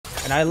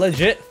And I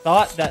legit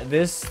thought that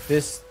this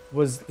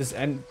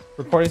end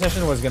recording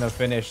session was gonna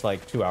finish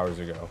like 2 hours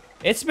ago.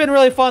 It's been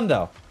really fun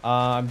though.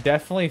 I'm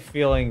definitely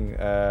feeling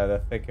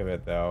the thick of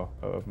it though,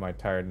 of my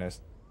tiredness.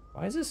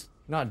 Why is this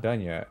not done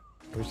yet?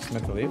 Are we just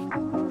meant to leave?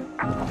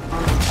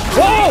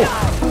 Whoa!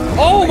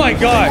 Oh my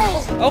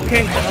gosh!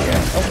 Okay.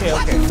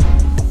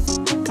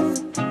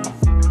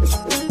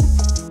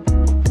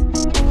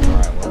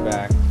 Alright, we're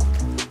back.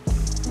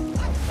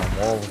 Some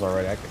wolves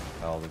already. I can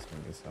tell there's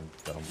gonna be some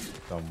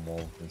dumb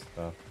wolves and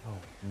stuff. Oh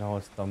no,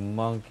 it's the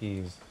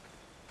monkeys.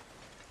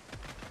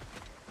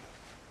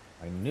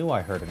 I knew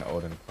I heard an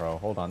Odin crow.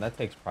 Hold on, that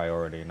takes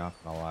priority, not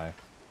gonna lie.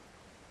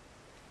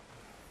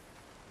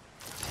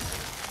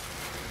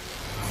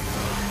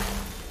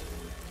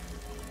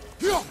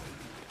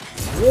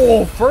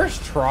 Whoa,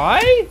 first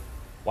try?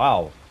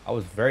 Wow, I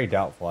was very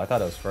doubtful. I thought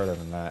it was further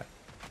than that.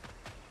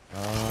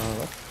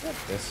 Let's get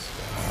this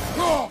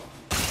guy.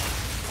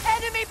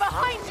 Enemy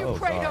behind you,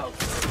 Kratos!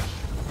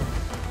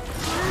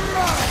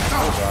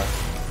 Oh gosh.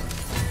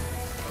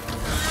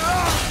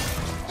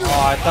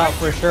 Oh, I thought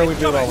for sure we'd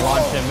be able to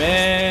launch him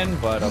in,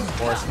 but of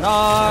course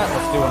not.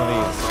 Let's do one of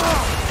these.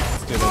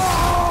 Let's do this.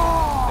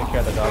 Take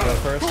care of the doggo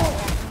first.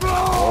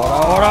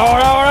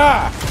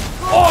 Ora!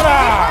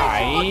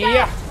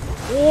 Yeah!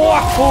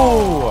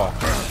 Wahoo!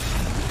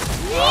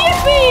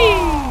 Yippee!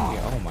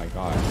 Oh my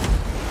god.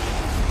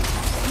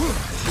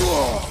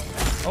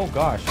 Oh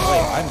gosh,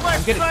 wait,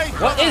 I'm getting...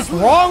 What is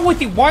wrong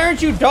with you? Why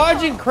aren't you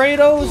dodging,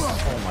 Kratos?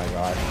 Oh my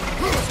god.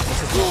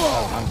 This is...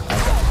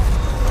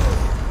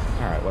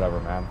 Alright, whatever,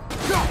 man.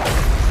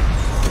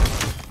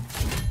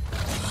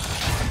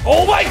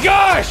 Oh my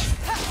gosh!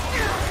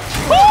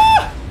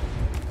 Ah!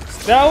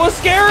 That was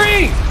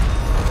scary!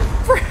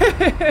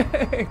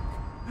 Frick!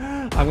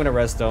 I'm gonna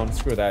res stone.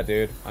 Screw that,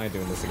 dude. I ain't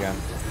doing this again.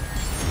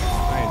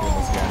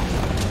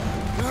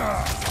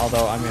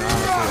 Although, I mean,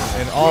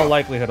 honestly, in all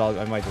likelihood,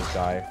 I might just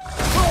die.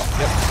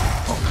 Yep.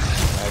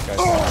 That guy's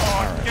dead.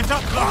 Alright.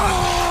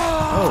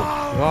 Oh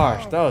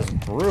gosh, that was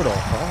brutal.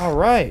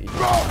 Alright.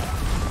 Can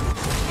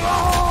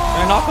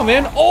I knock him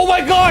in? Oh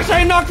my gosh,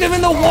 I knocked him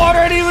in the water.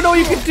 I didn't even know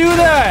you could do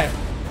that.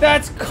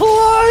 That's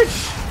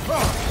clutch.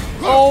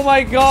 Oh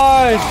my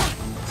gosh.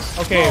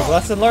 Okay,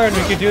 lesson learned.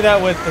 We could do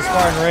that with the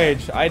Spartan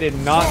Rage. I did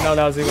not know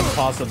that was even a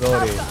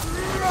possibility.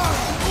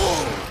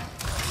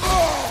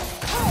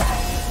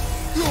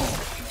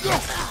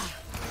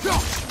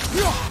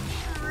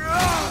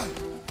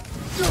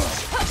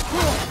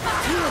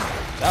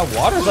 That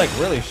water's like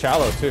really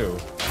shallow too,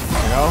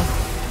 you know?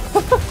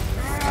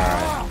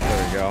 Alright, there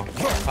we go.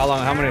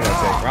 How many did I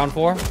take? Round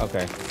 4?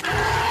 Okay.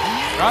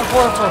 Round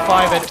 4 for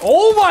 5 and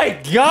oh my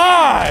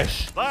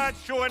gosh! That's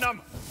showing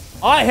them.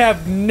 I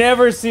have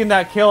never seen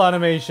that kill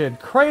animation.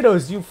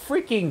 Kratos, you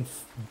freaking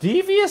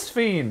devious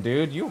fiend,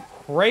 dude. You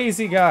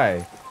crazy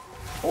guy.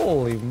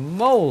 Holy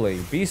moly.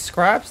 B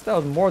scraps? That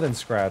was more than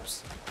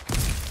scraps.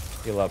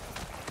 Heal up.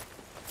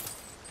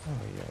 Oh,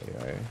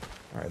 yeah.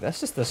 Alright, that's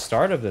just the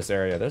start of this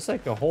area. There's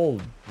like a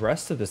whole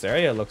rest of this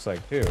area, it looks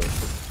like, too.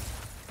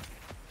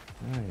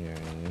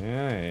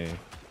 Where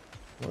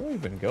do we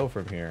even go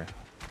from here?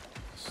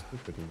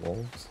 Stupid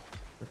wolves.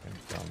 Freaking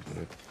dumb,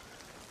 dude.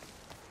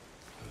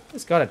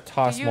 Just gotta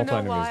toss multiple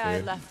enemies, dude. Do you know why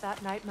I left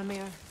that night,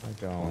 Mimir? I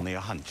don't. Only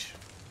a hunch.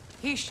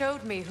 He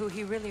showed me who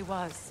he really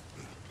was.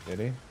 Did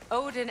he?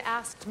 Odin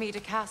asked me to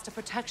cast a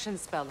protection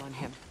spell on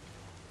him.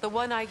 The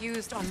one I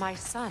used on my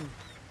son.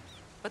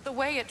 But the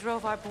way it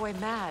drove our boy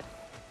mad,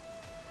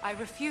 I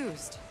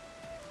refused.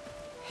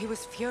 He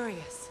was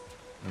furious.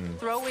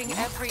 Throwing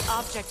every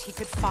object he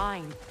could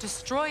find,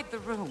 destroyed the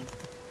room.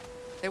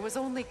 There was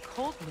only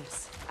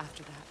coldness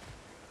after that.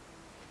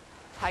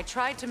 I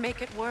tried to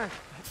make it work,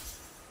 but...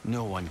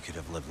 No one could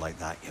have lived like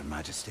that, Your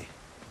Majesty.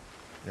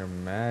 Your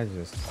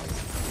Majesty.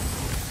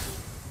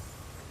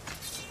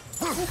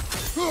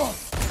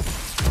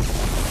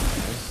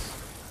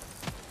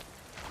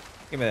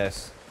 Give me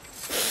this.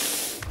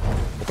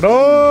 Open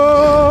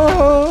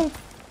up!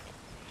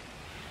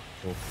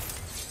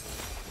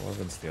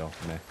 Dwarven steel.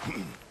 Meh.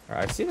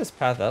 Alright, I see this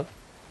path up,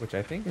 which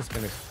I think is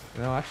gonna...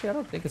 No, actually, I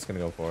don't think it's gonna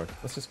go forward.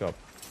 Let's just go up.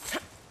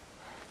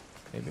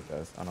 Maybe it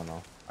does. I don't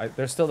know.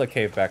 There's still the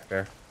cave back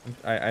there.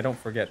 I don't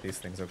forget these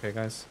things, okay,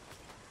 guys?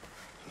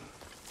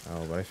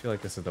 Oh, but I feel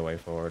like this is the way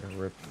forward.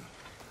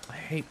 I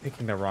hate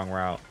picking the wrong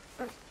route.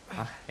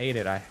 I hate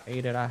it.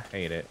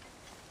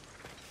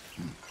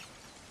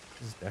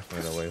 This is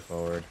definitely the way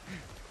forward.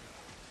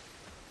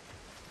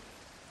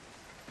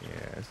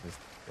 Yeah, this is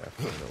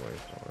definitely the way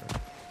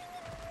forward.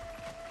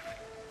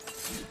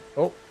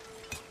 Oh,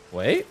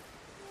 wait.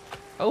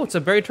 Oh, it's a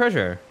buried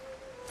treasure.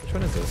 Which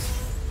one is this?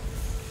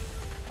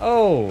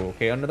 Oh,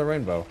 okay, under the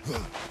rainbow.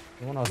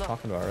 The one I was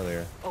talking about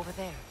earlier. Over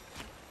there.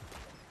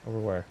 Over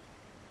where?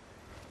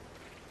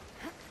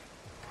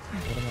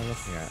 What am I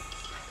looking at?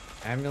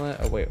 Amulet?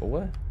 Oh, wait,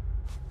 what?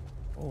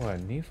 Oh, a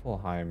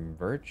Niflheim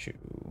virtue.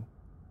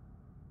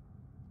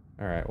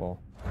 Alright, well.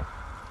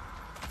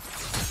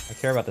 I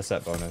care about the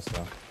set bonus,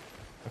 though.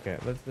 Okay,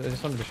 I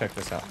just wanted to check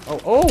this out.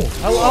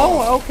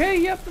 Oh, okay,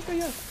 yep,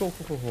 yeah. Cool.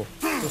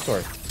 Good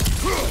sword.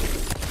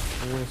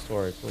 Cool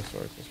story, cool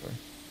story, cool story.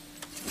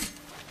 Is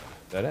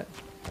that it?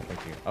 Oh,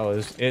 thank you.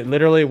 Oh, it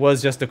literally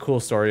was just a cool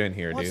story in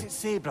here, dude. What's it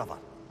say, brother?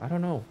 I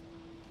don't know.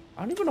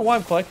 I don't even know why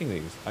I'm collecting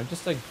these. I'm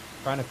just like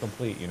trying to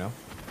complete, you know?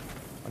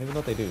 I don't even know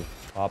what they do.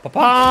 Pop a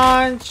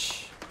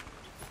punch!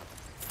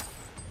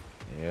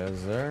 Yes,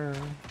 sir.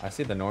 I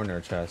see the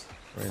Norner chest.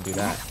 We're gonna do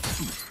that.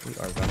 We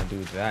are gonna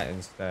do that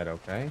instead,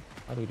 okay?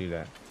 How do we do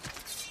that?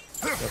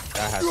 Yep,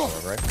 that has to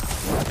work, right?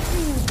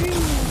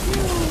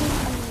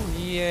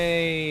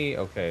 Yay!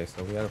 Okay,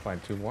 so we gotta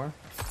find 2 more.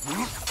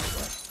 Oh,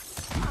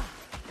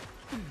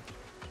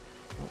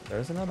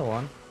 there's another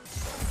one.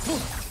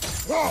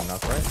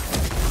 Enough, right?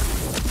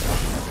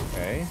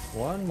 Okay,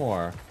 1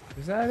 more.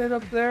 Is that it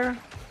up there?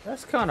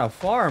 That's kind of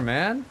far,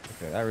 man.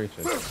 Okay, that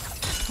reaches.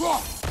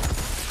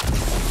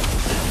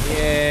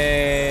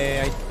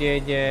 Yay! I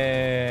did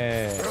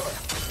it.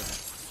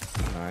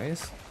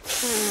 Nice.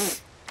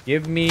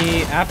 Give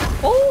me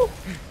apple.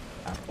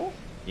 Apple.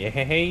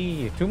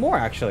 Yay! 2 more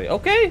actually.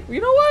 Okay,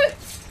 you know what?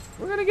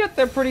 We're gonna get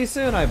there pretty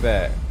soon, I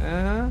bet.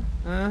 Look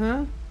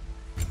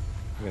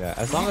at that.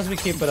 As long as we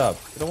keep it up,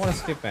 we don't want to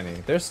skip any.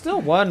 There's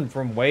still one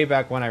from way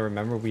back when I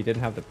remember we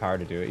didn't have the power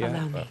to do it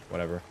yet, but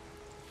whatever.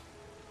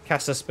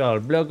 Cast a spell.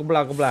 Blah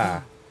blah blah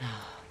blah.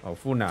 Oh,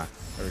 Funa.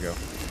 There we go.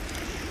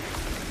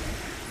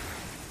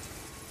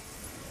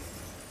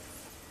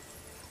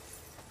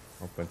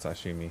 Open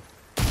sashimi.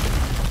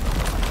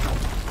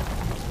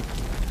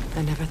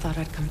 I never thought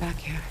I'd come back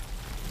here.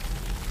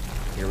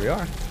 Here we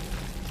are.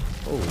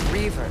 Oh,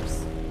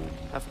 Reavers,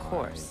 of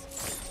course.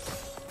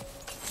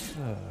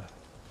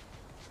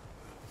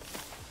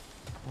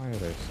 Why are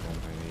there so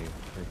many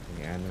freaking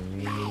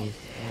enemies?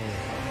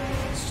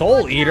 Oh.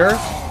 Soul Eater?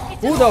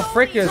 Who the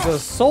frick is a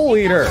Soul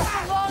Eater?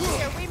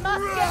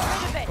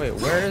 Wait,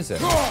 where is it?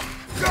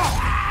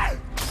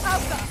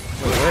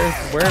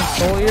 Wait, where's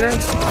Soul Eater?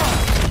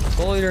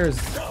 Soul Eater is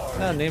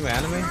that a name of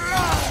anime?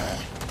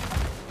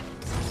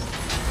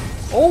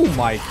 Oh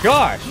my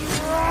gosh!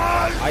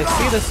 I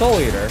see the Soul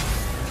Eater.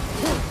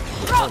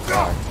 Oh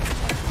god.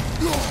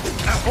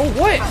 Oh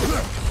what?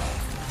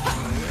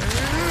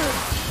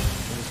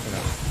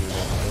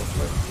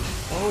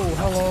 Oh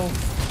hello.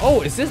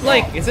 Oh, is this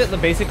like? Is it the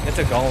basic? It's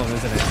a golem,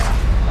 isn't it?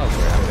 Oh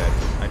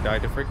great, I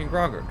died to freaking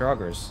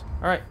Groggers.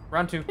 All right,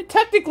 round 2. And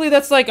technically,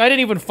 that's like I didn't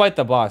even fight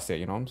the boss yet.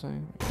 You know what I'm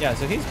saying? Yeah.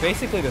 So he's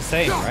basically the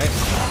same, right?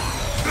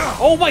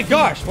 Oh my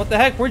gosh! What the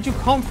heck? Where'd you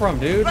come from,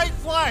 dude? Right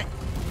flank.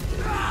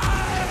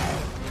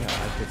 Yeah,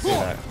 I could see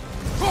that.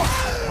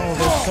 Oh,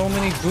 there's so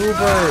many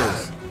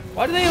goobers.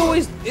 Why do they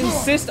always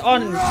insist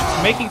on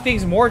making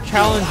things more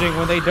challenging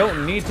when they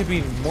don't need to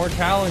be more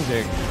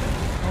challenging?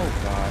 Oh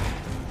god.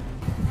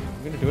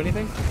 You gonna do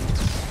anything?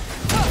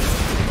 There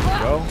we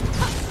go.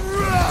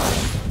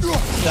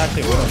 It's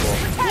actually winnable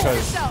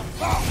because.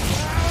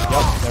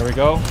 Yep, there we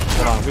go.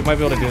 Hold on, we might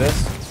be able to do this.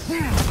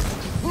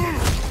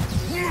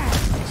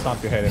 Stomp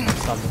your head in.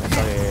 Stomp your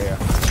head. Yeah.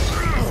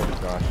 Oh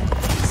gosh.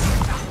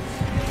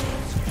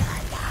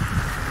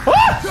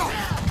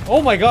 Ah!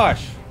 Oh my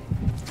gosh.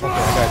 Okay, I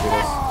gotta do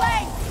this.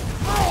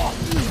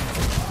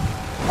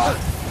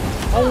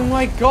 Oh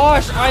my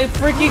gosh, I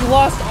freaking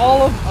lost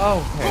all of. Oh,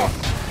 okay.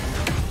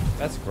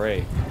 That's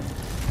great.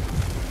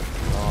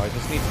 Oh, I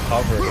just need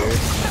cover, dude.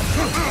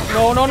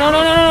 No, no, no,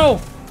 no, no,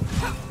 no!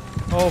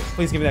 Oh,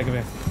 please give me that, give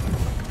me that.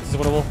 This is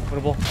winnable,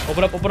 winnable.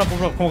 Open up, open up,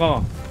 open up. Come on, come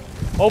on.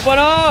 Open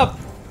up!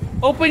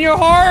 Open your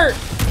heart!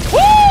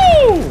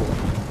 Woo!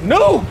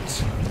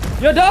 Nuked!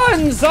 You're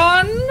done,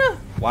 son!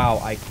 Wow,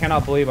 I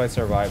cannot believe I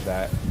survived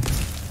that.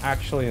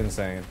 Actually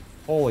insane.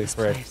 Holy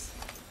frick.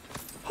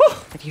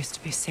 It used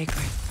to be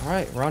sacred.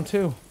 Alright, round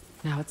 2.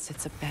 Now it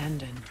sits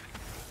abandoned,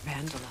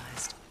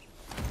 vandalized.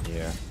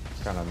 Yeah,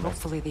 kind of.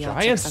 Hopefully the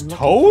Giant's objects I'm toes? looking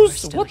for are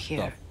still What here.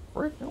 the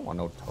frick? I don't want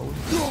no toes.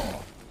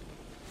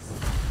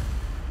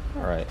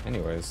 Alright,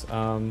 anyways,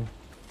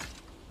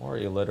 more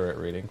illiterate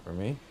reading for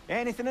me.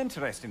 Anything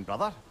interesting,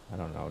 brother? I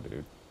don't know,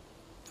 dude.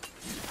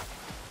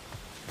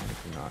 I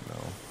do not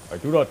know. I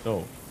do not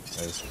know,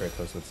 as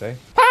Kratos would say.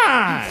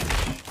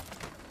 Punch!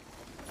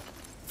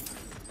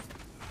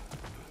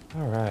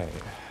 Alright.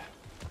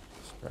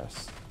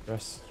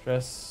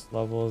 Stress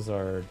levels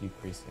are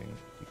decreasing.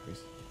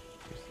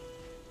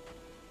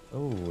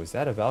 Oh, is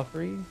that a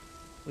Valkyrie?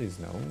 Please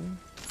no.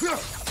 Please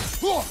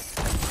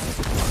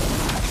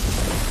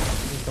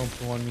don't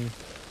pull on me.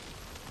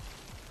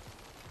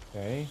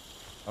 Okay.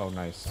 Oh,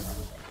 nice.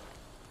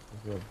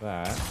 Reveal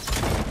that.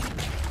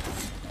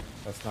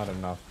 That's not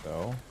enough,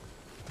 though.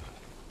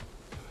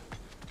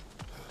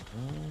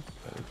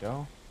 There we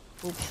go.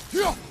 Oop.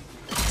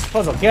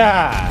 Puzzle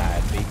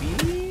God,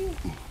 baby.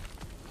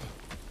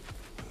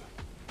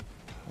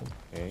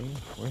 Okay.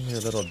 Where's your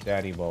little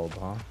daddy bulb,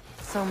 huh?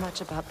 So much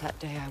about that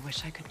day I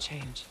wish I could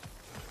change.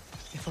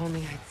 If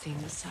only I'd seen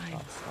the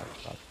signs.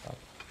 Stop.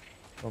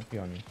 Don't pee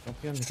on me. Don't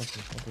pee on me. Don't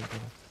pee on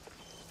me.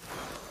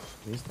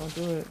 Please don't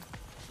do it.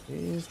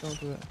 Please don't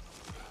do it.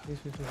 Please.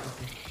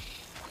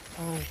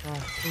 Oh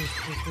god, please.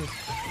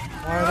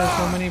 Why are there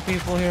so many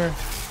people here?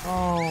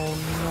 Oh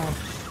no.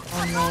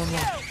 Oh no.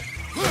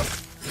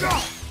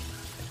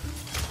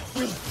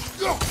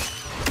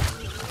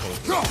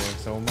 them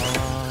so much.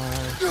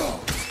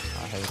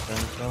 I hate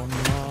them so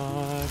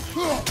much.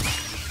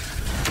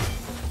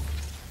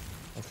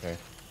 Okay,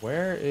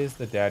 where is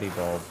the daddy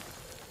bulb?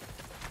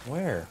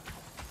 Where?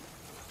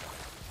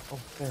 Oh,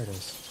 there it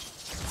is.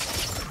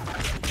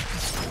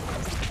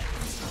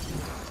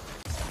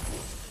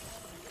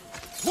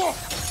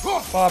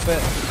 Pop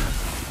it.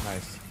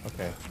 Nice.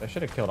 Okay, that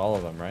should have killed all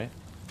of them, right?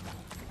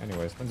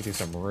 Anyways, let me do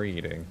some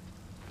reading.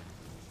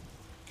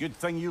 Good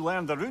thing you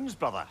learned the runes,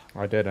 brother.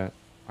 I didn't.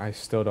 I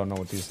still don't know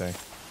what these say.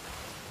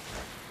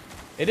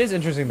 It is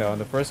interesting though. In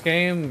the first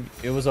game,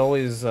 it was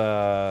always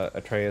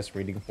Atreus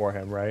reading for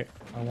him, right?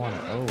 I want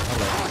it. Oh,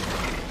 hello.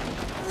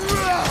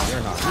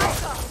 You're not.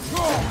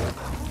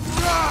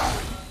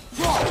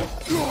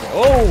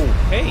 Oh,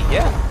 hey,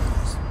 yeah.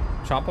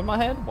 Chomp on my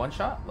head. One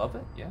shot. Love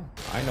it. Yeah.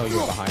 I know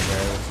you're behind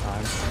there this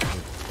time.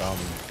 You dumb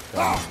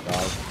dog.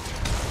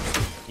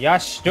 Yeah,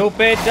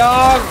 stupid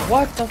dog.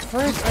 What the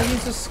frick? I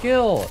used a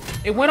skill.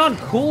 It went on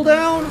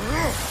cooldown?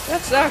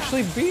 That's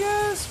actually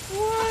BS.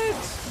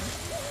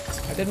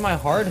 What? I did my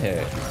hard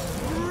hit.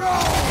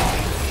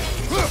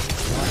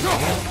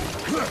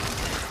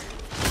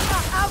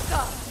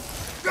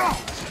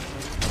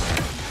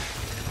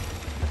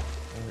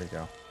 There we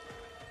go.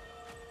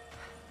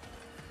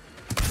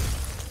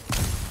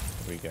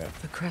 What do we get?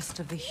 The crest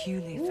of the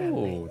Hewley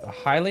family. Ooh, the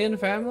Hylian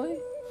family?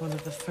 One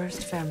of the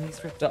first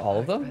families ripped All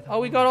of apart them? by the Oh,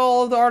 we war. got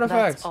all of the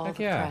artifacts. That's all Heck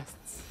the yeah.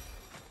 crests.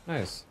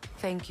 Nice.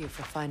 Thank you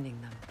for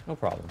finding them. No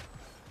problem.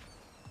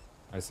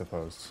 I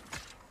suppose.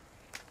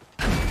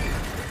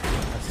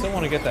 I still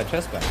want to get that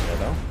chest back there,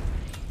 though.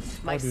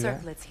 My do that.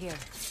 circlet's here.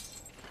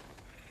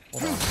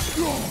 Hold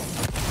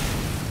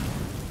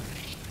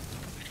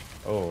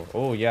on.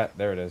 Oh, yeah,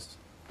 there it is.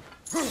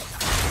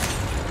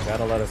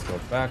 Gotta let us go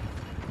back.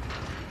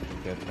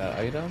 Get that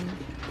item.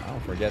 I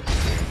don't forget to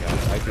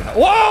I do not.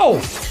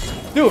 Whoa!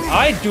 Dude,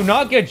 I do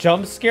not get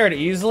jump scared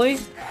easily,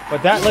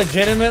 but that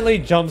legitimately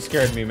jump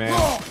scared me, man.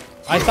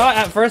 I thought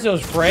at first it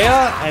was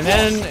Freya, and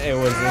then it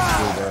was this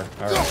goober.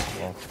 Alright,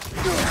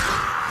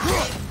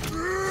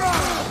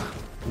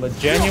 well.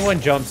 Genuine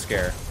jump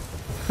scare.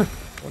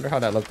 Wonder how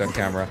that looked on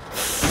camera.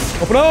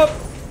 Open up!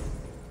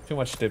 Too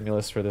much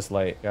stimulus for this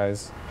light,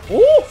 guys.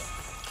 Ooh!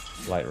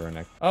 Light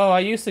runic. Oh, I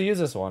used to use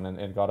this one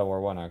in God of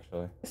War 1,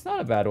 actually. It's not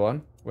a bad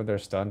one when they're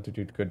stunned to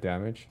do good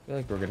damage. I feel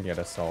like we're gonna get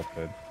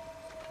assaulted.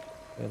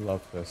 They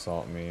love to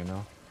assault me, you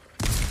know?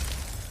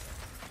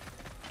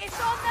 It's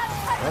on that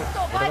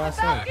pedestal by the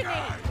balcony!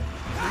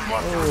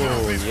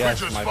 Oh,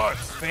 yes, my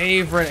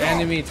favorite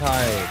enemy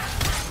type.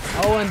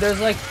 Oh, and there's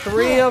like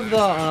 3 of them.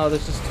 Oh, no,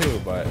 there's just 2,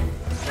 but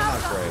they're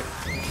not great.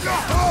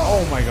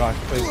 Oh my gosh,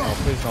 please no,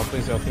 please no,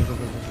 please no, please no,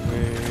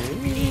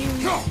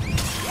 please no.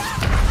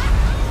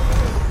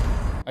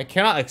 I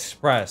cannot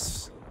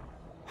express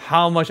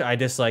how much I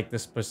dislike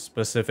this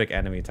specific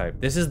enemy type.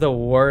 This is the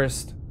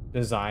worst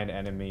designed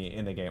enemy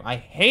in the game. I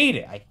hate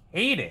it. I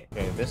hate it.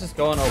 Okay, this is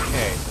going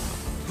okay.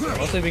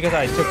 Mostly because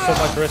I took so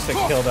much risk to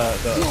kill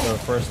the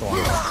first one.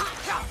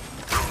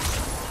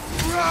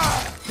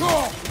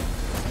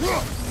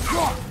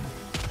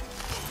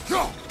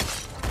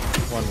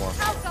 One more.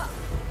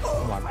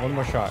 Come on, one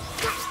more shot.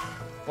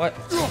 What?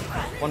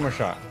 One more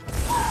shot.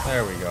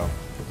 There we go.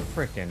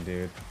 Frickin'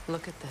 dude.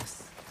 Look at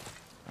this.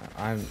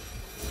 Why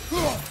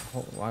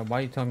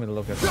are you telling me to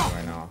look at this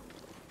right now?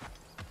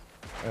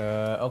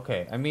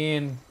 Okay. I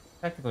mean,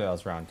 technically that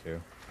was round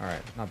 2.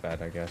 Alright, not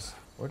bad, I guess.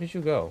 Where did you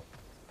go?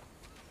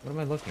 What am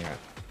I looking at?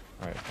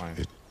 Alright, fine.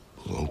 It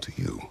belonged to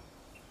you.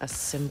 A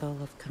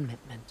symbol of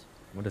commitment.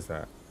 What is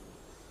that?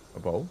 A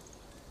bow?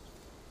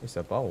 It's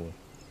a bow.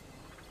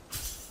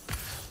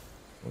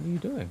 What are you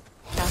doing?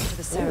 After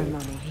the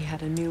ceremony, he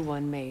had a new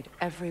one made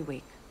every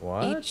week.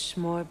 What? Each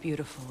more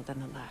beautiful than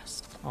the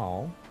last.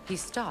 Oh. He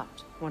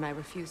stopped when I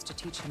refused to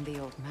teach him the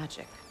old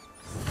magic.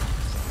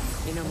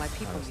 You know, my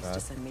people used to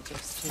send me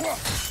gifts too,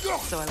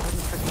 so I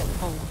wouldn't forget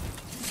home.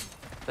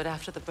 But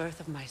after the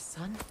birth of my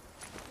son,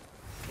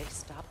 they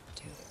stopped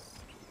too.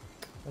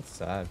 That's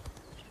sad.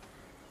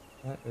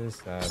 That is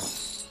sad.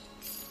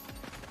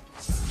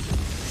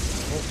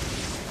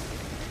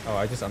 Oh,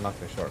 I just unlocked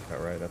the shortcut,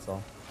 right? That's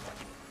all.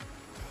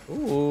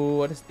 Ooh,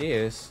 what is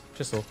this?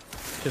 Chisel.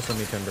 Chisel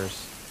me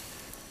timbers.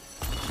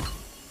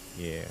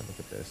 Yeah, look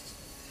at this.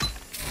 I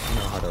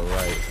know how to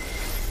write.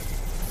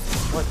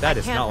 What? That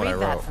is not what I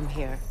wrote. Can't read that from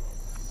here.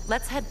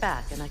 Let's head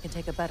back and I can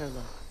take a better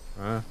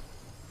look.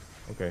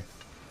 Okay.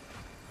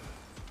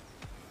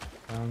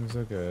 Sounds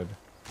so good.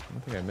 I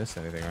don't think I missed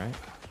anything, right?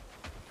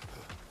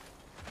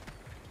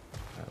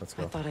 Alright, let's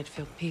go. I thought I'd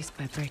feel peace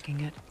by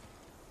breaking it.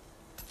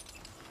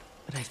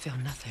 But I feel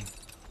nothing.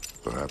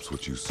 Perhaps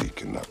what you seek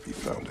cannot be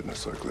found in a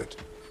circlet.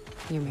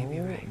 You may be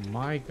right. Oh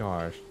my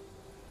gosh.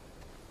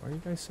 Why are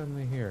you guys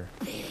suddenly here?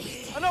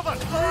 Another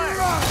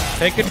fire!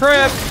 Take a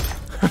trip!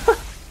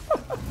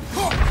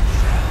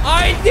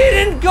 I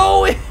didn't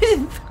go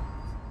in!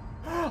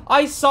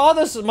 I saw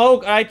the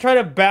smoke, and I tried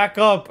to back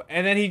up,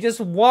 and then he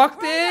just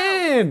walked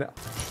in! Are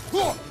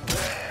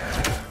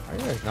you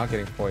guys not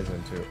getting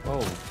poisoned too?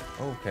 Oh,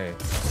 okay.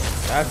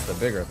 That's the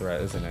bigger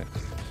threat, isn't it?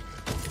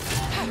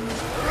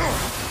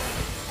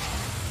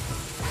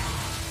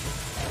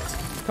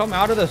 Just come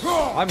out of the...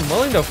 I'm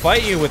willing to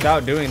fight you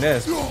without doing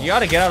this. You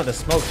gotta get out of the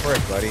smoke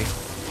first, buddy.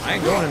 I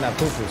ain't going in that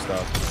poo-poo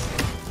stuff.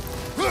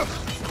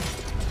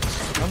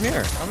 Come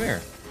here. Come here.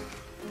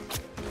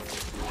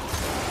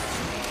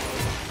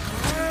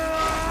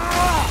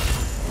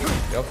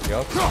 Yup. You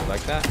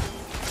like that?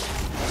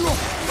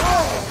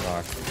 Oh,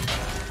 gosh.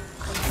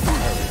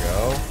 There we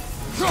go.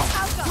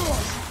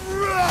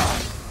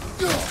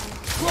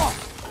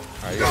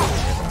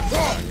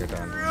 Alright, you're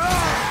done.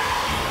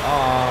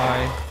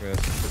 Bye.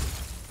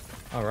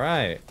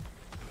 Alright.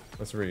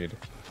 Let's read.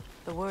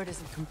 The word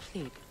isn't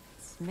complete.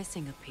 It's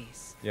missing a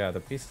piece. Yeah, the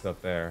piece is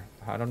up there.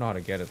 I don't know how to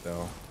get it,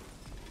 though.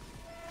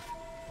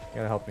 You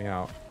gotta help me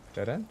out.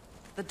 Dead end?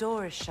 The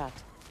door is shut.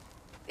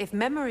 If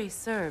memory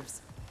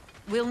serves,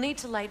 we'll need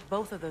to light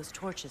both of those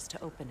torches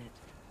to open it.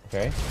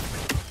 Okay.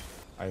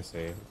 I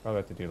see. Probably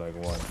have to do like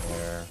one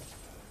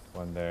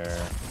there,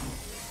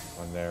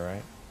 one there,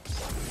 right?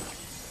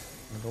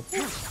 And go.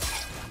 There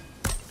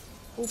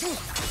we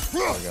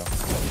go.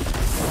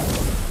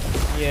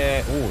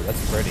 Yeah. Ooh,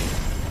 that's pretty.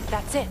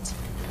 That's it.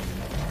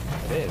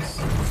 It is.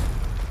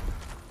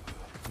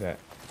 That.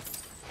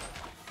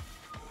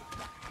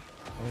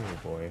 Oh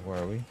boy, where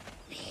are we?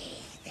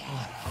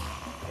 Oh,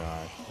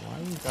 gosh, why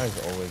do you guys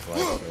always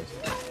like this?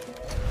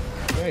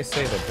 You guys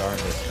say the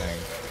darndest thing.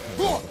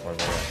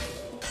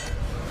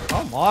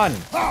 Come on!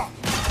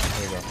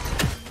 There you go.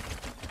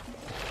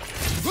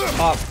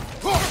 Pop!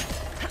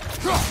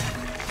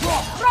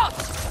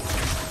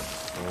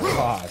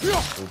 God,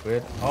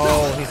 stupid.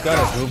 Oh, he's got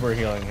a goober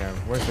healing him.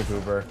 Where's the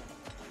goober?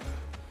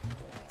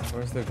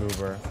 Where's the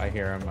goober? I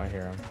hear him.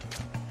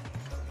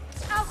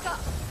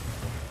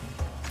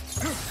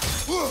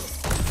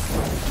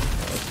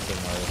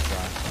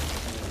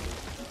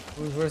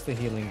 Where's the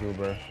healing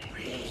goober?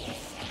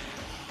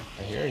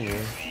 I hear you.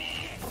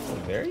 Oh,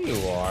 there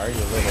you are, you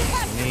little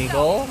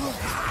smeagol.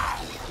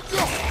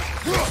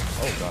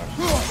 Oh gosh.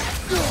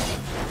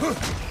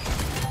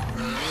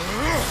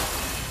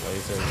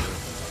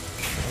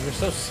 You're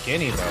so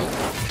skinny though.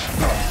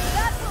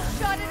 That will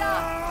shut it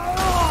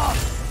up.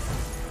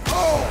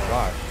 Oh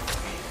gosh.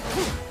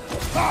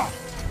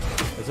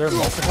 Is there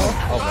multiple?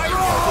 Oh my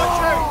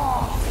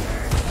god.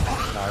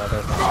 No,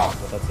 there's not,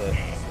 but that's it.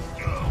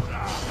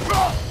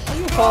 Oh,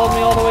 you followed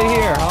me all the way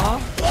here, huh?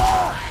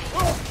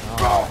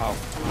 Oh, how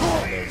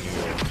kind of you. There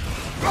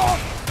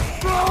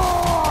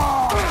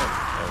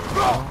we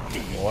go.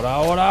 What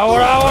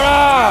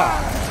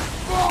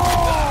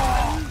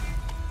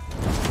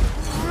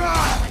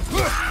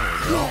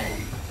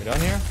We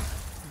done here?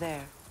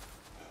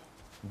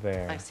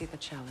 There. I see the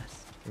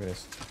chalice. Look at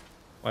this.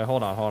 Wait,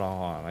 hold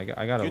on. I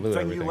gotta loot everything. Good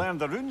thing you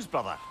learned the runes,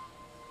 brother.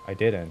 I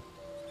didn't.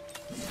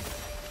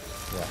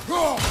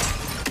 Yeah.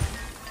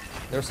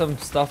 There's some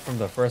stuff from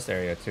the first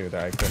area too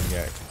that I couldn't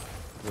get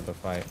with the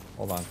fight.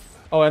 Hold on.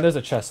 Oh, and there's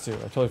a chest too.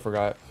 I totally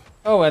forgot.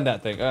 Oh, and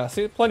that thing.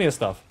 See, plenty of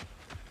stuff.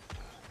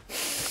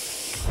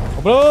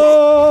 Open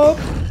up!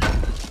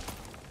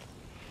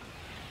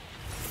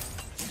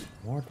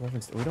 More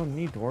dwarven steel. We don't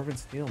need dwarven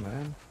steel,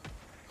 man.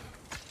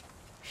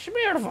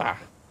 Shmirva!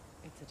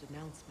 It's a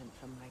denouncement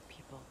from my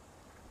people,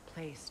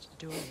 placed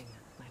during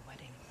my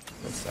wedding.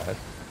 That's sad.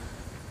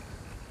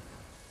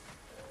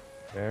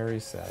 Very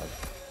sad.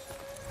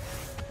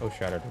 Oh,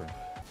 shattered rune.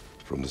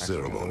 From the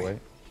ceremony.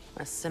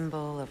 A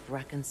symbol of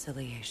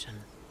reconciliation.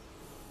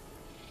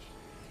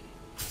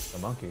 The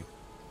monkey.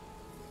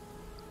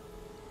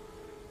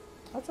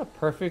 That's a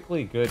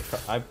perfectly good...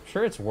 I'm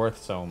sure it's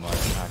worth so much,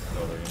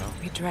 October, you know?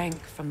 We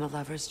drank from the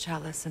lover's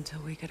chalice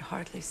until we could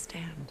hardly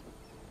stand.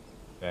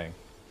 Dang.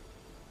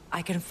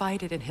 I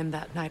confided in him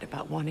that night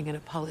about wanting an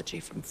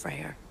apology from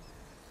Freyr.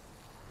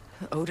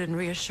 Odin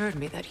reassured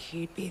me that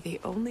he'd be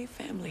the only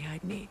family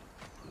I'd need.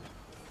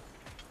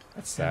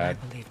 That's sad. And I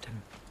believed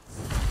him.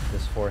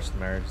 This forced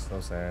marriage is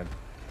so sad.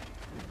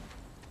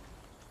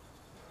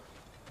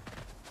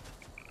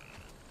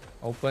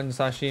 Open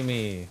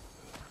sashimi.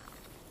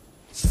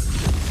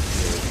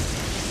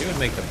 He would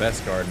make the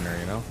best gardener,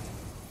 you know?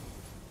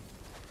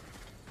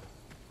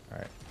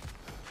 Alright.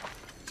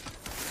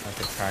 I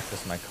could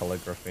practice my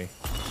calligraphy.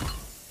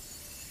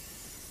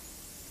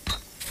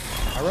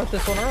 I wrote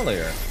this one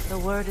earlier. The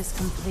word is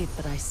complete,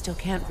 but I still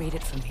can't read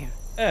it from here.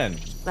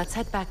 End. Let's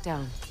head back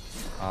down.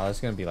 Oh, there's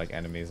gonna be like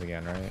enemies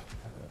again, right?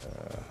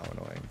 How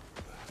annoying.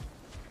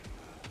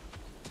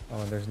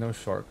 Oh, and there's no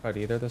shortcut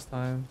either this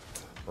time?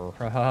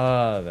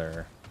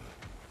 Brother.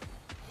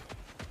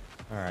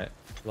 Alright.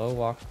 Slow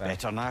walk back.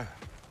 Better now.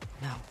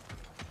 No.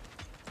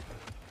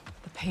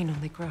 The pain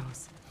only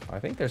grows. I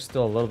think there's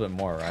still a little bit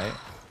more, right?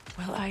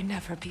 Will I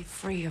never be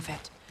free of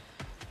it?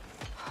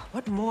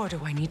 What more do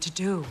I need to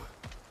do?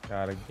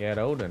 Gotta get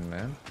Odin,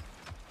 man.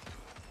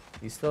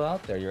 He's still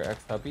out there, your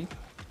ex-hubby.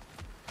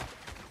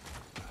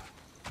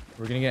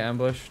 We're gonna get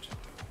ambushed.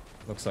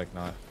 Looks like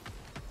not.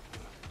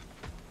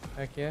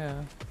 Heck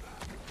yeah.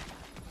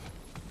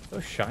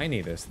 So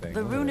shiny, this thing.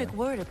 The runic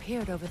word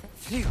appeared over the...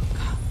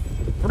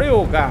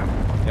 Ryuga!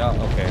 Yeah,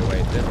 okay,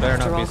 wait. This better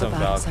After not be all some the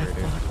battles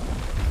Valkyrie, I've dude.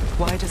 fought,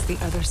 why does the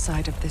other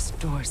side of this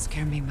door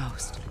scare me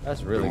most?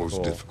 That's really the most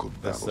cool. difficult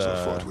This, battles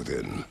are fought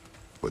within.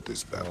 But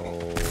this battle,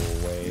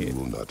 Oh, wait. you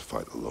will not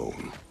fight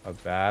alone. A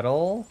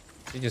battle?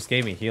 He just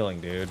gave me healing,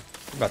 dude.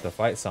 I'm about to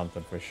fight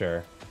something for sure.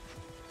 Are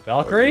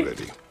Valkyrie? you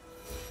ready?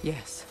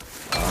 Yes.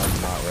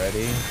 I'm not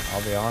ready.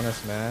 I'll be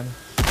honest, man.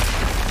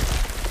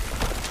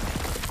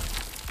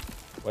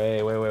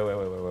 Wait.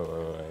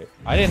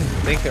 I didn't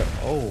think of...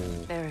 Oh.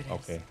 There it is.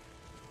 Okay.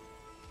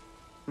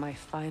 My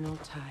final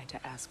tie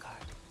to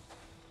Asgard.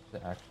 Is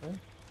it actually?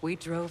 We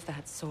drove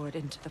that sword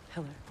into the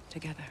pillar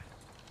together.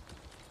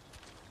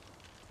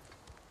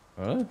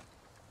 Huh?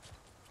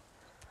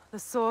 The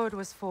sword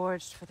was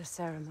forged for the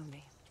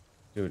ceremony.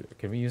 Dude,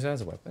 can we use it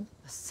as a weapon?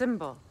 A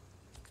symbol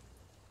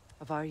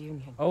of our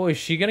union. Oh, is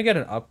she gonna get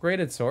an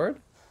upgraded sword?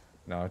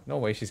 No, no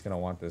way she's gonna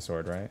want this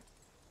sword, right?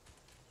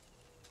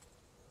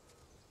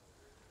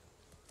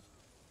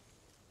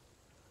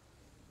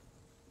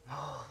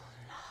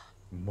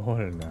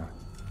 Molna.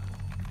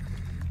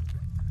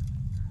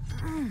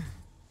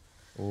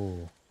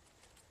 Ooh.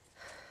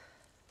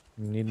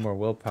 You need more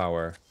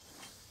willpower.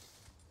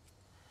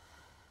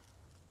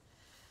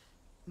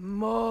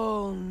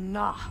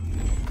 Molna.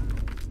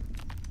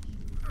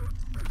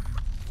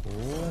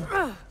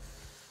 Ooh.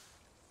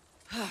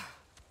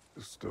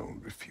 The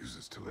stone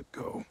refuses to let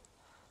go.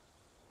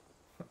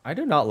 I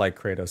do not like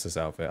Kratos'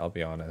 outfit, I'll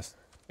be honest.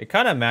 It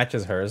kind of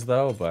matches hers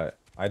though, but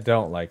I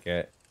don't like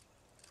it.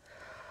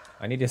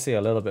 I need to see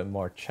a little bit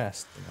more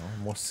chest, you know,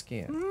 more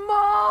skin.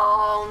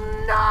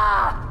 Molna.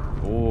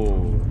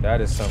 Ooh,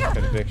 that is some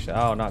conviction.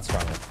 Oh, not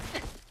strong enough.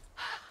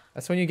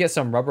 That's when you get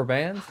some rubber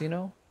bands, you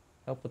know?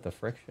 Help with the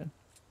friction.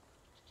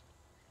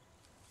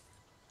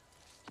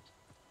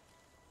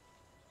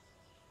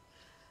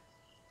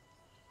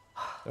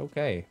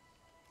 Okay.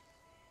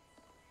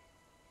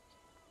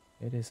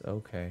 It is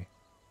okay.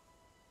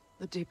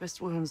 The deepest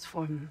wounds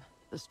form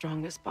the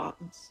strongest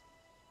bonds.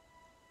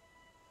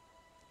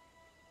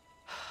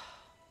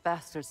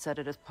 Bastard said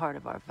it as part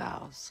of our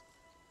vows.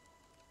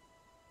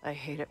 I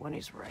hate it when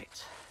he's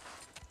right.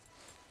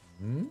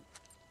 Hmm?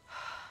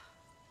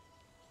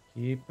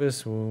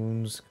 Deepest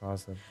wounds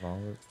cause the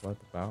longer what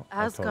about?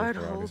 Asgard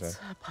holds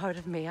a part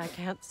of me I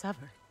can't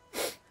sever.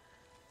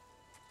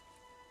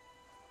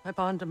 I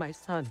bond to my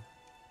son.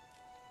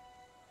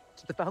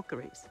 To the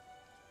Valkyries.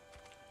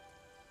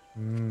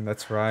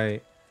 That's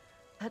right.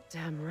 That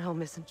damn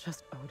realm isn't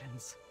just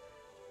Odin's.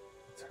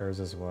 It's hers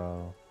as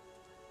well.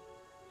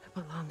 It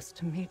belongs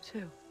to me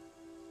too.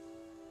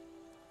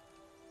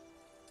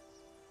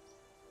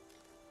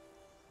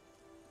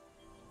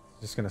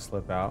 Just gonna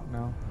slip out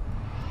now.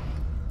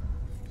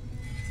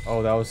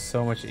 Oh, that was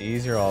so much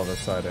easier all of a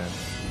sudden.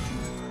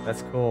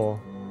 That's cool.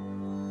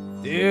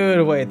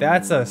 Dude, wait,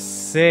 that's a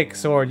sick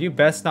sword. You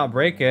best not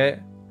break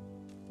it.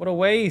 What a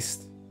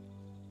waste.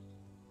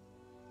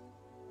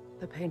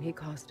 The pain he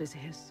caused is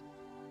his.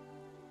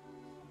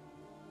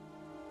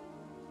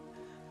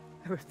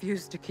 I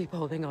refuse to keep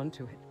holding on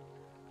to it.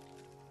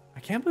 I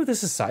can't believe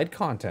this is side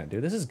content,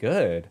 dude. This is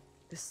good.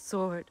 This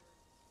sword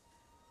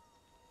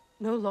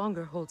no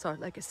longer holds our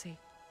legacy.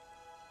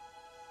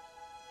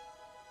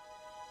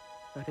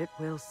 But it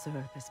will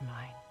serve as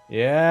mine.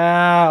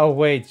 Yeah. Oh,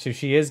 wait. So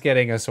she is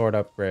getting a sword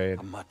upgrade.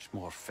 A much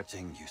more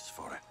fitting use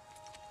for it.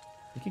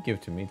 You could give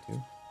it to me,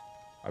 too.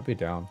 I'd be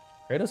down.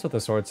 Kratos with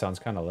a sword sounds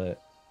kind of lit.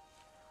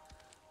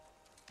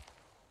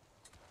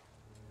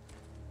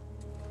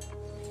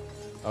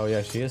 Oh,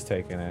 yeah. She is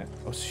taking it.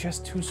 Oh, so she has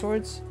 2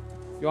 swords?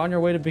 You on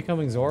your way to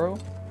becoming Zoro?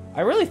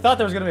 I really thought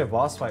there was going to be a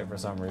boss fight for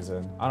some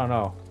reason. I don't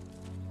know.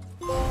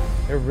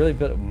 They're really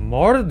built.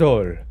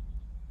 Mordor!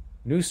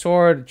 New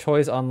sword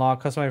choice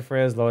unlocked. Customize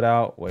phrase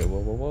loadout. Wait,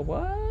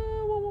 what?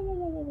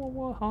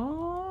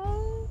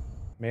 Huh?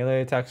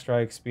 Melee attack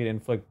strike speed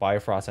inflict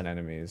bifrost on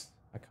enemies.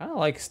 I kind of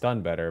like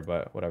stun better,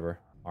 but whatever.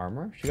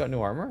 Armor? She got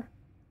new armor?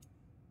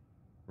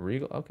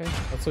 Regal? Okay,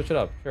 let's switch it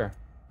up. Sure.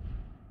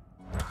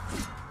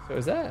 So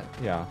is that?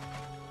 Yeah.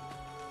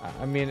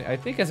 I mean, I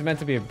think it's meant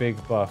to be a big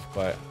buff,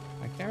 but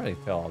I can't really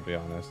tell, I'll be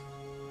honest.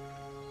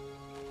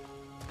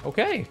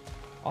 Okay.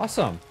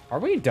 Awesome. Are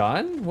we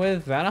done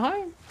with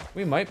Vanaheim?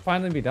 We might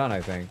finally be done,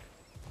 I think.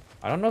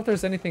 I don't know if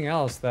there's anything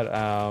else that,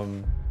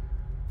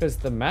 because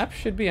the map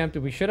should be empty.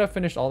 We should have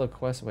finished all the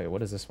quests. Wait,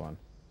 what is this one?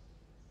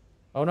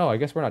 Oh no, I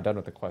guess we're not done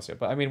with the quest yet.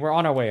 But I mean, we're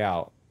on our way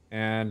out.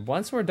 And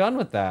once we're done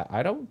with that,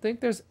 I don't think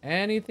there's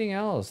anything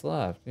else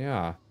left.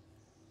 Yeah.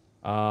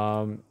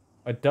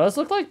 It does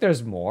look like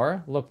there's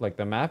more. Look, like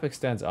the map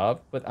extends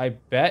up. But I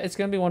bet it's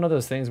going to be one of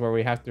those things where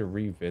we have to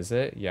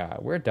revisit. Yeah,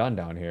 we're done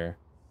down here.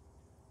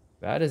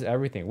 That is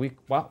everything.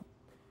 Wow.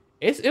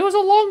 It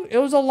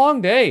was a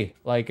long day,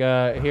 like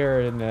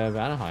here in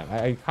Vanaheim.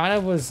 I kind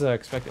of was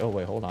expecting. Oh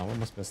wait, hold on, we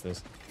almost missed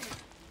this.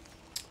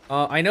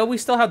 I know we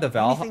still have the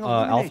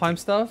Alfheim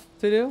stuff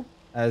to do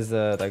as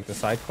like the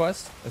side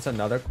quest. It's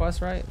another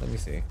quest, right? Let me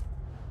see.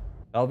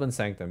 Elven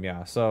Sanctum,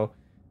 yeah. So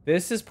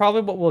this is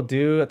probably what we'll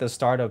do at the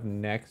start of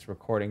next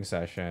recording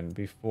session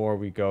before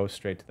we go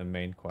straight to the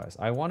main quest.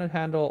 I want to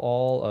handle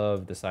all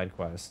of the side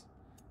quests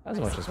as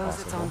much as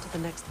possible. It's on to the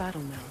next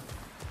battle now.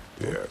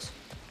 Yes.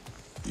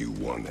 You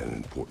won an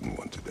important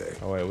one today.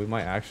 Oh wait, we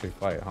might actually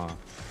fight, huh?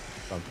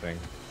 Something.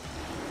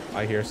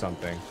 I hear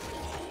something.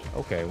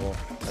 Okay, well,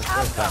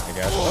 that's that, I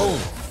guess. Oh,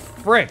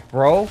 frick,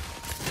 bro.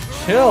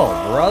 Chill,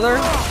 brother.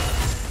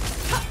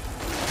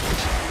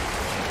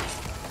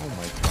 Oh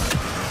my god,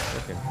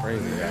 freaking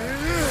crazy guy.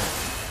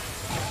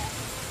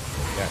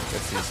 Yeah,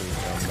 that's easily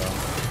done though.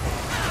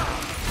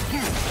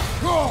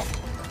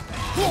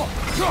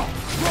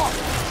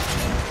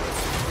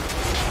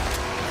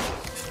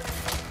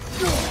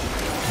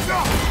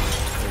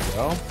 There you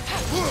go.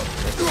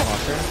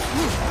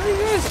 Why are you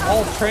guys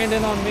all trained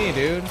in on me,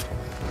 dude?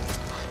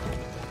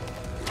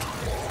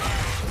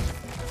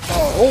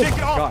 Oh Take my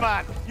it off, god.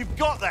 man! You've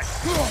got this!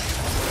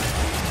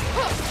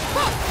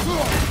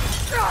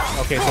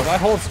 Okay, so if I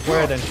hold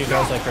square, then she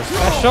does like her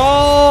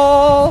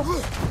special.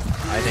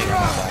 I think I'm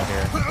not right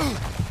here.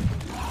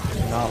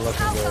 Not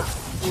looking good.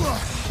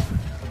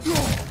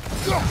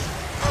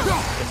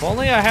 If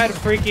only I had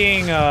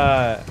freaking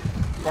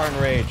Spartan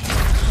Rage.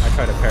 I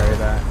tried to parry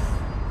that.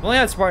 If only I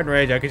had Spartan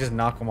Rage, I could just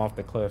knock him off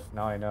the cliff.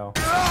 Now I know.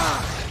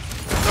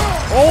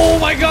 Oh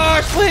my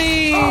gosh,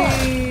 please!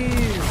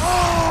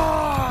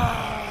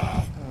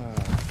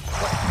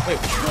 Wait,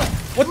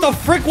 what the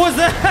frick was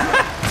that?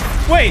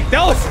 Wait,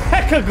 that was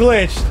hecka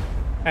glitched.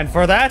 And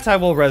for that, I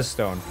will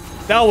redstone.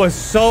 That was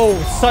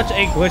such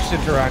a glitched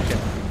interaction.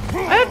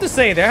 I have to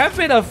say, there have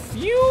been a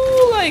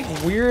few, like,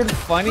 weird,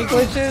 funny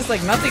glitches.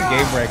 Like, nothing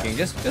game-breaking,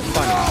 just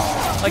funny.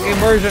 Like,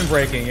 immersion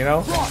breaking, you know?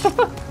 Okay,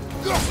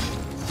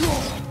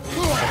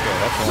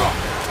 that's wrong.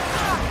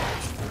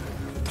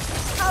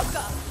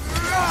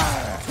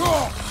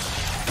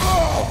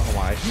 Oh, come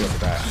on, I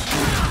shielded that.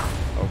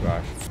 Oh,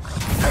 gosh.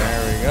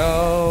 There we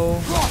go.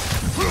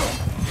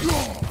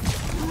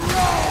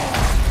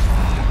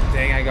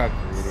 Dang, I got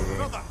greedy.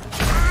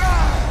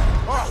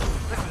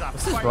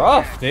 This is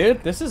rough,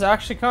 dude. This is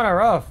actually kind of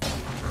rough.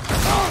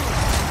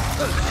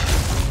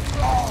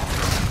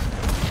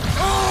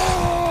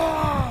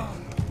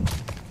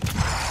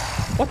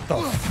 What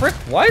the frick?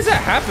 Why is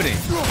that happening?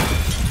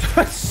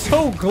 That's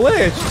so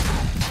glitched.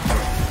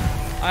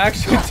 I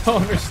actually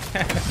don't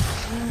understand.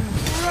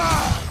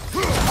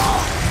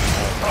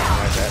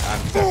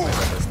 I'm definitely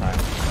dead this time.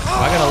 Am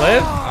I gonna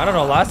live? I don't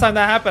know. Last time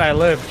that happened, I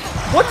lived.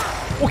 What?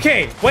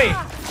 Okay, wait.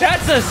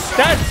 That's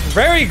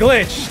very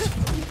glitched.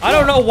 I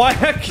don't know why.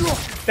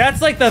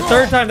 That's like the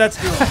third time that's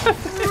happened.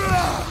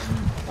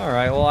 All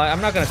right. Well,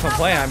 I'm not gonna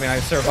complain. I mean, I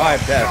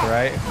survived death,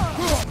 right?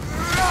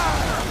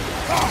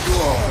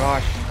 Oh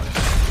gosh.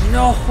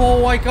 No,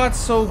 I got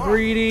so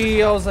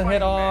greedy. I was a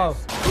hit off.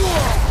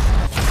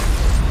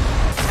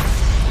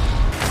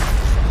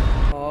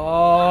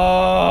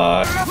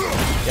 Oh.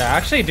 Yeah,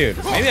 actually, dude,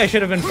 maybe I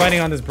should have been fighting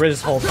on this bridge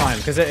this whole time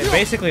because it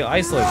basically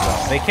isolates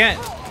them. They can't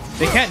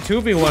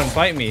 2v1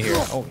 fight me here.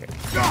 Okay.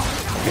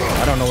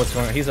 I don't know what's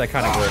going on. He's like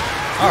kind of good.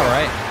 All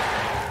right.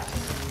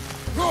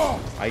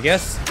 I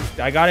guess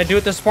I gotta do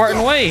it the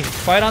Spartan way.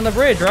 Fight on the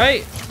bridge,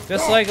 right?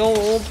 Just like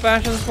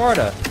old-fashioned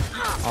Sparta.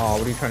 Oh,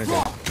 what are you trying to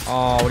do?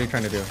 Oh, what are you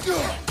trying to do?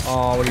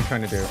 Oh, what are you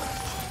trying to do?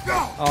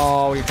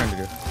 Oh, what are you trying to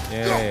do?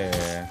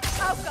 Yeah.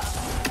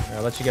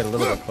 I'll let you get a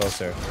little bit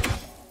closer.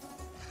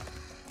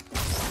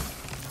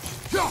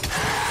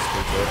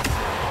 Stupid.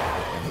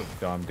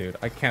 Dumb, dude.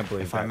 I can't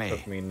believe that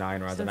took me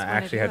 9 rounds and I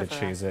actually had to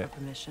chase it.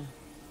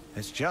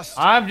 It's just...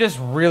 I'm just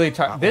really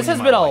tired. This has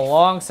been a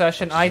long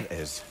session. It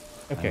is.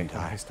 Okay,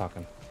 he's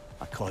talking.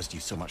 I caused you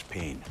so much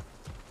pain.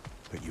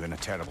 Put you in a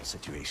terrible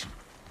situation.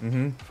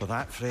 Mm-hmm. For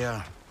that,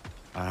 Freya,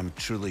 I'm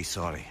truly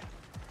sorry.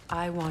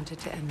 I wanted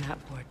to end that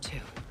war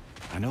too.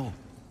 I know.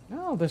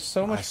 No, there's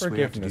so much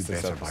forgiveness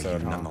this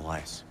episode,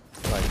 nonetheless.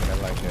 I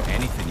like it.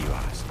 Anything you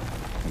ask,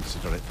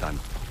 consider it done.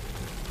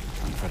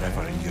 I'm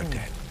forever in your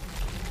debt.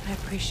 I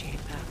appreciate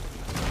that.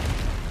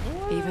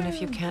 Even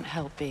if you can't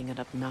help being an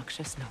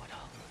obnoxious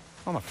know-it-all.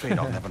 I'm afraid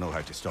I'll never know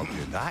how to stop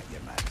doing that,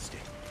 Your Majesty.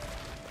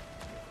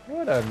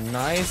 What a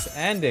nice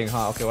ending,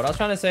 huh? Okay, what I was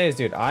trying to say is,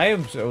 dude, I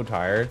am so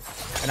tired,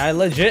 and I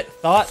legit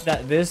thought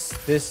that this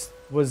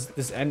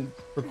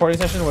recording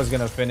session was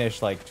gonna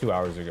finish like 2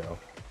 hours ago.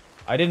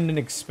 I didn't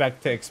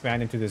expect to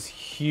expand into this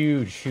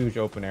huge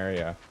open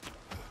area.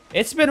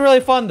 It's been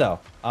really fun though.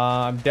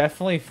 I'm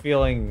definitely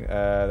feeling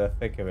the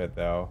thick of it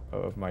though,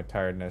 of my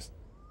tiredness.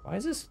 Why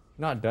is this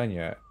not done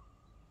yet?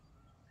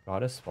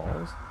 Goddess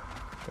Falls?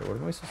 Wait, what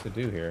am I supposed to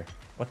do here?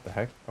 What the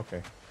heck? Okay,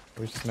 are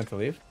we just meant to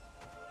leave?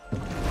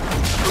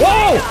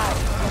 Whoa!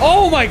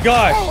 Oh my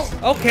god!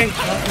 Okay.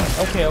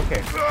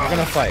 We're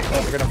gonna fight.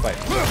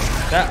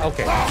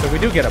 Okay, so we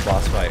do get a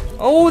boss fight.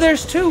 Oh,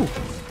 there's 2!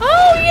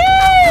 Oh,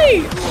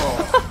 yay!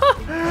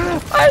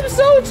 I'm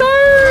so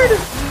tired!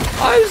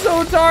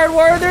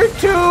 Why are there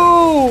 2?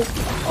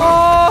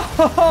 Oh,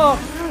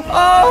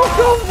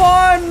 come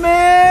on,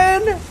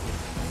 man!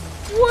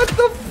 What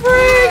the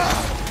frick?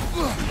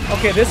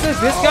 Okay, this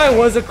guy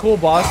was a cool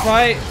boss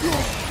fight.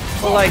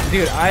 But like,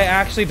 dude, I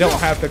actually don't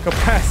have the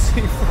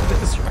capacity for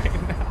this right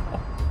now.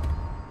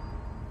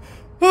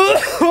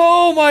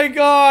 Oh my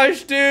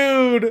gosh,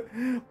 dude!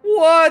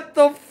 What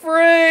the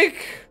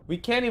frick? We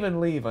can't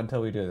even leave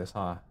until we do this,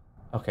 huh?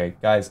 Okay,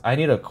 guys, I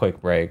need a quick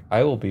break.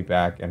 I will be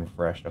back and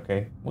fresh,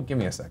 okay? Well, give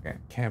me a second.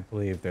 Can't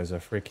believe there's a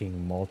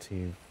freaking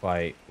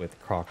multi-fight with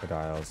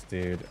crocodiles,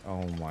 dude.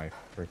 Oh my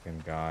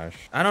freaking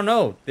gosh. I don't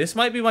know. This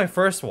might be my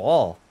first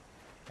wall.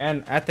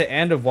 And at the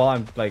end of while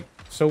I'm like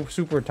so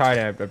super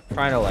tired, I'm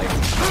trying to like...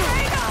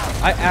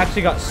 I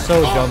actually got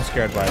so jump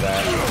scared by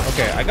that.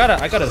 Okay, I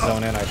gotta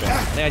zone in, I think.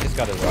 I think I just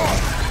gotta zone in.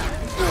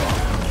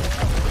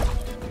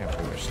 Can't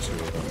believe there's 2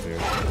 of them,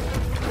 dude.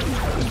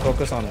 Just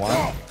focus on one.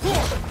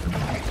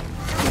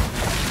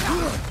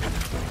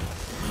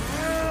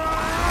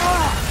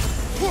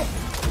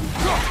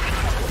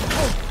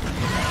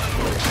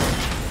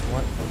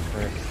 What the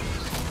frick?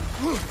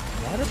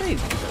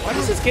 Why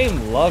does this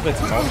game love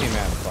its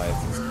multi-man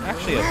fights? It's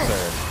actually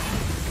absurd.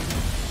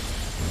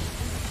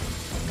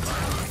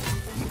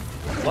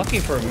 Lucky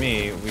for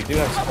me, we do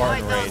have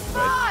Spartan Rage,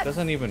 but it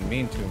doesn't even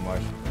mean too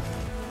much.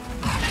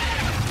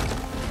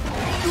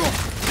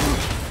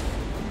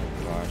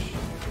 Gosh.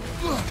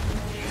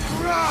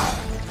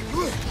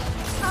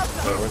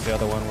 Wait, where's the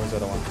other one? Where's the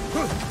other one?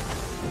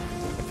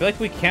 I feel like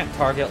we can't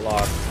target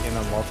lock in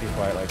a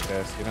multi-fight like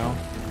this, you know?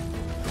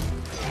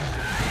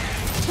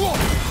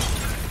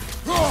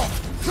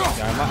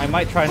 Yeah, I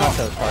might try not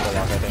to target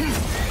lock, I think.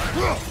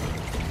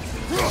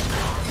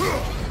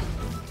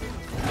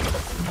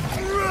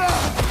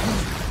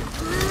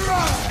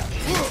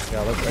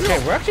 Yeah, look, okay,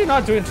 we're actually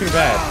not doing too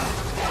bad.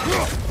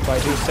 If I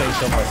do say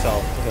so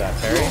myself. Look at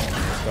that, parry.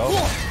 Let's go.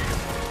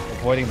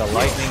 Avoiding the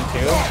lightning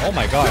too. Oh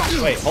my gosh.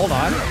 Wait, hold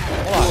on.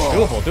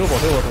 Hold on. Doable.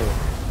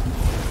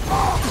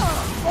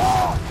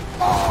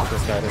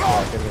 This guy. Come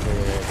on.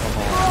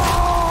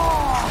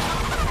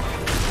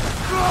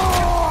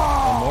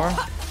 One more?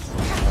 Oh,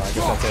 I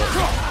guess that's it.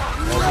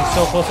 Oh, he's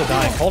so close to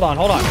dying. Hold on.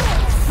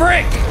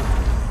 Frick!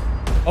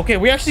 Okay,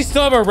 we actually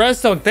still have a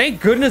redstone.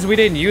 Thank goodness we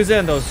didn't use it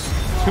in those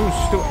 2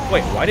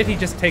 Wait, why did he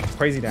just take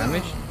crazy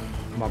damage?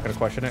 I'm not gonna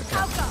question it.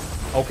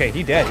 Okay,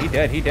 he dead.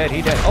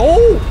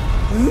 Oh!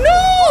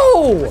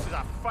 No!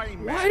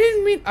 Why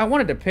didn't mean... I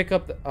wanted to pick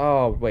up the...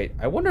 Oh, wait.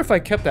 I wonder if I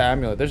kept the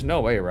amulet. There's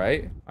no way,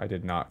 right? I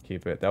did not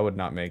keep it. That would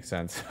not make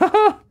sense.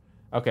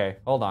 Okay,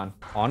 hold on.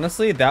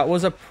 Honestly, that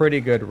was a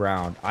pretty good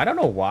round. I don't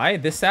know why.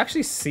 This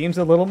actually seems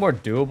a little more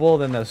doable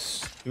than the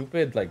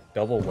stupid, like,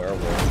 double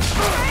werewolf.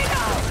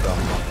 Dumb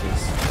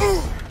monkeys.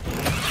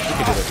 We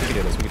can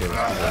do this.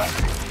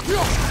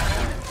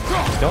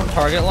 Don't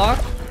target lock.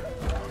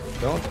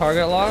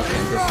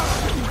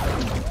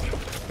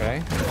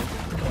 Okay.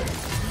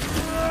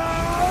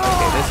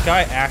 Okay, this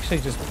guy actually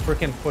just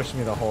freaking pushed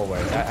me the whole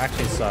way. That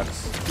actually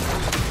sucks.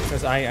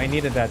 Because I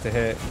needed that to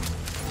hit.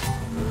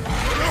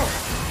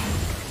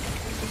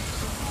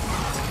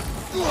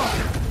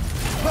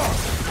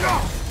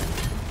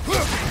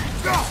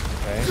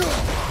 Okay.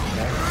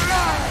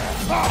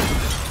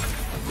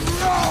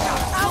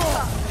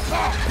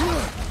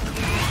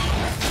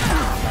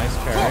 Nice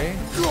parry.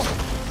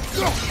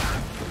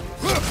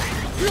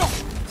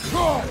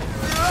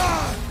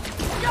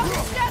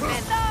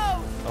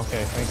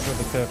 Okay, thanks for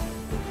the tip.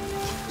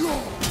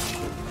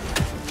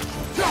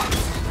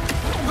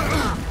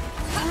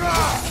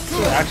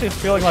 Actually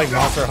feeling like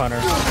Monster Hunter,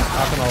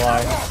 not gonna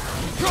lie.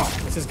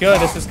 This is good.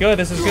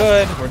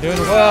 We're doing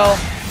well.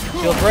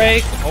 Shield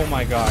break. Oh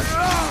my god.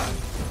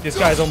 This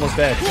guy's almost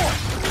dead.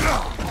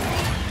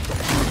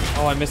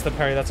 Oh, I missed the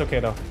parry. That's okay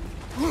though.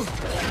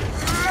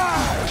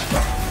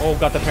 Oh,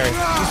 got the parry.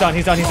 He's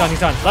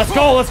done. Let's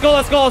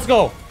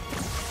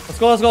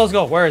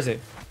go. Where is it?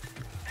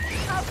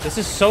 This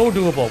is so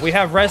doable. We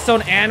have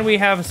redstone and we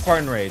have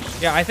Spartan Rage.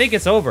 Yeah, I think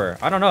it's over.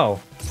 I don't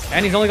know.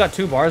 And he's only got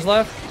 2 bars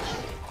left.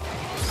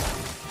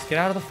 Let's get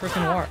out of the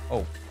freaking water.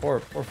 Oh, poor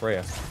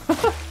Freya.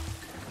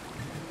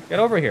 Get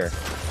over here.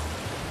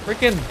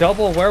 Freaking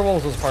double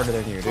werewolves was harder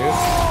than you, dude.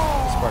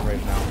 Spartan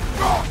Rage now.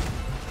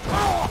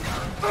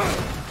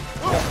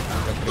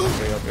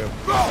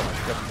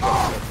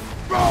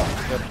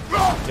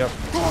 Yep.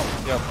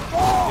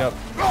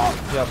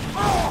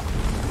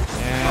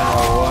 And I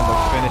want to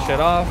finish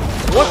it off.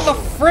 What the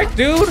frick,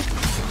 dude?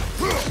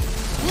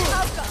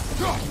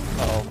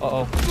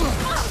 Uh-oh.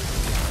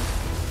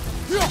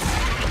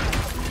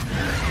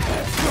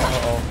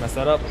 Mess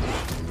that up.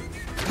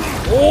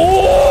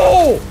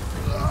 Oh!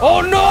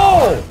 Oh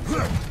no!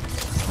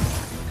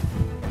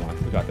 Come on,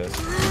 we got this.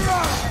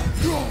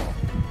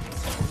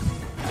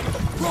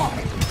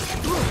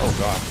 Oh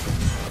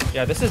gosh.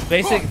 Yeah, this is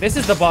basic. This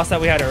is the boss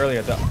that we had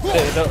earlier. The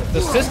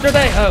sister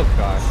that. Oh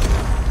gosh.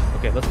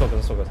 Okay, let's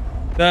focus.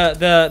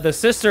 The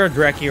sister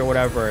DREKI or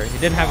whatever. He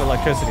didn't have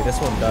electricity. This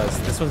one does.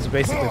 This one's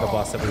basically the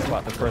boss that we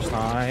fought the first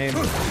time.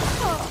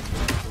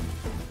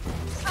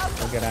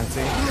 Don't get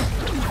antsy.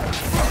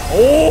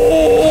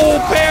 Oh,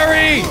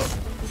 parry!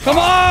 Come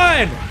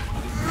on!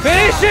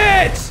 Finish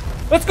it!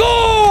 Let's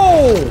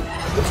go!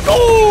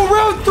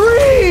 Round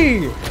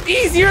 3!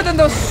 Easier than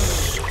those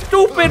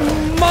stupid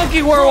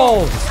monkey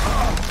werewolves!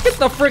 Get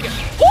the friggin'...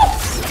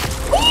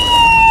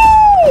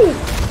 Woo!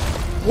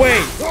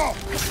 Wait.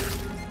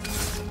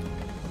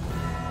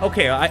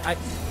 Okay,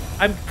 I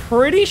I'm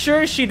pretty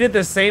sure she did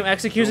the same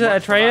execution at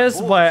Atreus,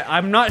 but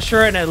I'm not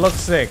sure and it looks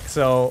sick,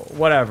 so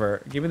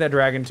whatever. Give me that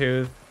dragon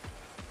tooth.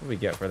 What do we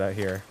get for that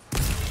here?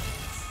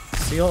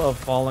 Seal of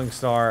Falling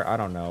Star. I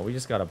don't know. We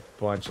just got a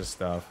bunch of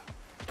stuff.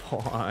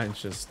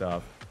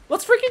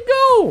 Let's freaking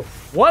go!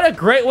 What a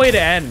great way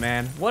to end,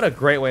 man. What a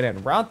great way to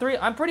end. Round 3,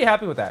 I'm pretty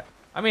happy with that.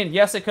 I mean,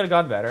 yes, it could have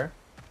gone better.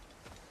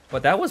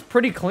 But that was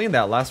pretty clean,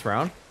 that last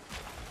round.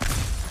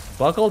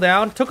 Buckle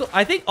down.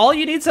 I think all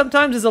you need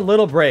sometimes is a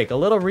little break, a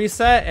little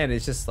reset, and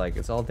it's just like,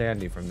 it's all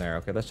dandy from there.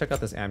 Okay, let's check out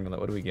this amulet.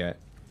 What do we get?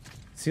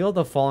 Seal of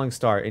the Falling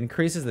Star.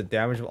 Increases the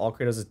damage of all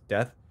Kratos'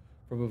 death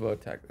for move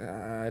attack.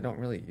 I don't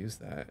really use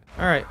that.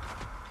 All right.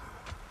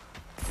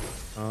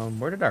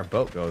 Where did our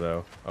boat go,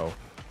 though? Oh.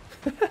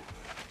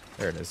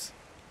 There it is.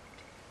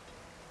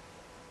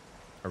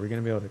 Are we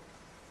going to be able to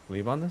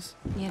leave on this?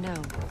 You know,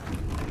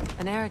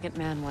 an arrogant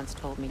man once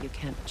told me you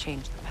can't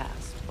change the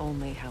past,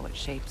 only how it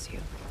shapes you.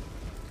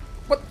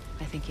 What?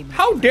 I think he might.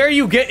 How dare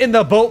you get in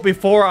the boat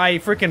before I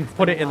freaking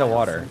put it in the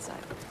water?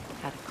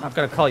 I'm not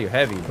gonna call you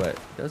heavy, but it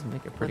does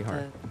make it pretty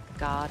hard. The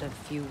god of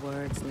few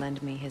words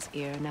lend me his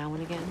ear now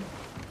and again?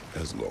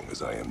 As long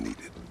as I am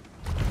needed.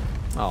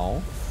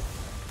 Oh.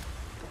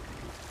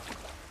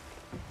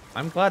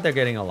 I'm glad they're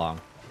getting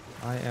along.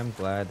 I am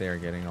glad they are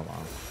getting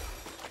along.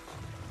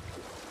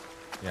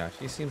 Yeah,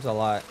 she seems a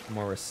lot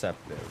more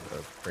receptive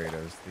of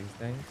Kratos these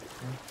days.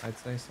 Yeah, I'd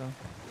say so.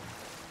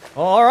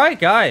 Well, all right,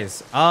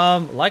 guys.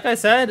 Like I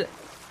said,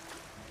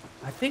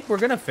 I think we're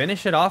gonna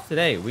finish it off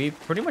today. We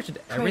pretty much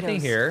did everything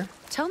Kratos, here.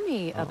 Tell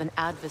me of an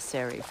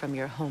adversary from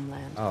your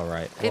homeland. All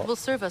right. It will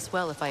serve us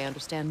well if I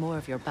understand more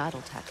of your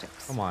battle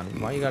tactics. Come on,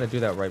 why you gotta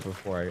do that right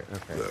before I?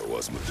 Okay. There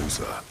was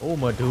Medusa. Oh,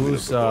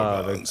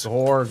 Medusa, the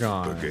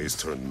Gorgon. Her gaze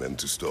turned men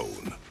to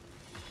stone.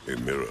 A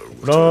mirror will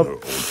What up? turn her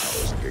own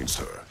powers against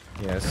her.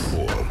 Yes.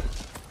 Or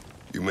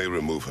you may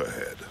remove her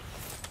head,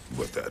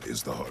 but that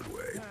is the hard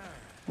way.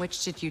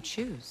 Which did you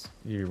choose?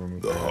 You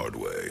remove The hard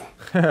way.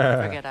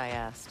 Forget I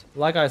asked.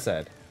 Like I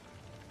said,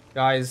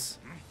 guys,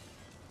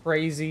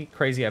 crazy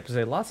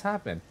episode. Lots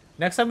happened.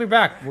 Next time we're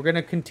back, we're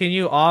gonna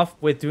continue off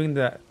with doing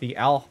the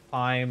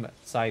Alfheim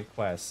side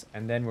quests,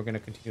 and then we're gonna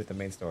continue with the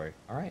main story.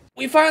 All right.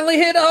 We finally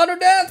hit 100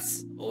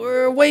 deaths.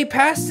 We're way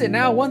past it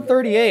now.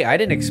 138. I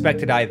didn't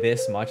expect to die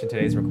this much in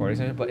today's recording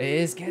session, but it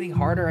is getting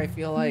harder. I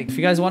feel like. If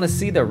you guys want to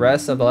see the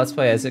rest of the Let's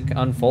Play as it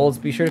unfolds,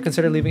 be sure to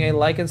consider leaving a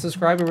like and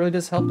subscribe. It really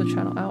does help the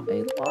channel out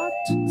a lot.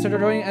 Consider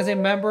joining as a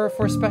member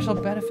for special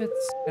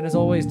benefits. And as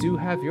always, do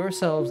have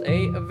yourselves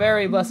a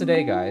very blessed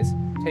day, guys.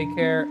 Take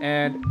care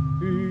and